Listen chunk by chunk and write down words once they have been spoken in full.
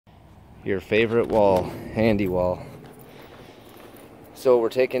Your favorite wall, handy wall. So we're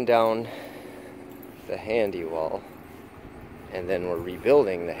taking down the handy wall, and then we're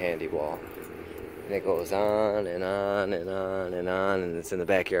rebuilding the handy wall. And it goes on and on and on and on, and it's in the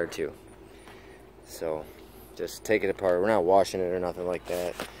backyard too. So just take it apart. We're not washing it or nothing like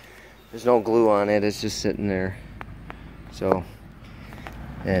that. There's no glue on it, it's just sitting there. So,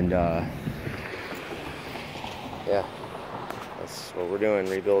 and yeah, that's what we're doing,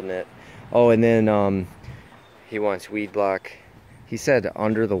 rebuilding it. Oh, and then he wants weed block. He said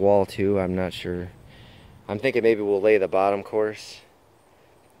under the wall too, I'm not sure. I'm thinking maybe we'll lay the bottom course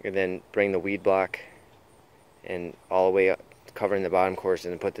and then bring the weed block and all the way up, covering the bottom course,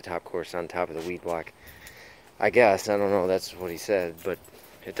 and then put the top course on top of the weed block. I guess, I don't know, that's what he said, but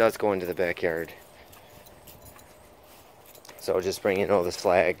it does go into the backyard. So just bring in all the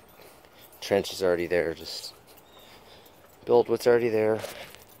slag. Trench is already there, just build what's already there.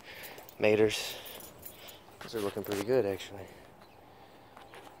 Maters. Those are looking pretty good, actually.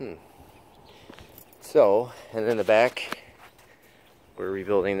 So, and in the back, we're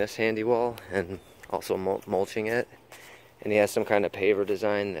rebuilding this handy wall and also mulching it. And he has some kind of paver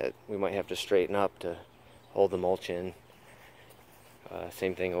design that we might have to straighten up to hold the mulch in.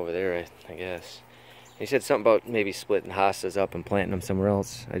 Same thing over there, I guess. He said something about maybe splitting hostas up and planting them somewhere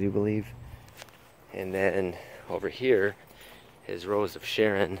else, I do believe. And then over here, his Rose of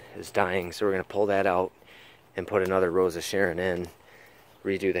Sharon is dying, so we're going to pull that out and put another Rose of Sharon in,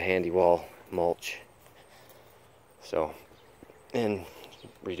 redo the handy wall mulch. So, and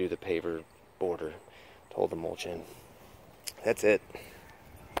redo the paver border to hold the mulch in. That's it.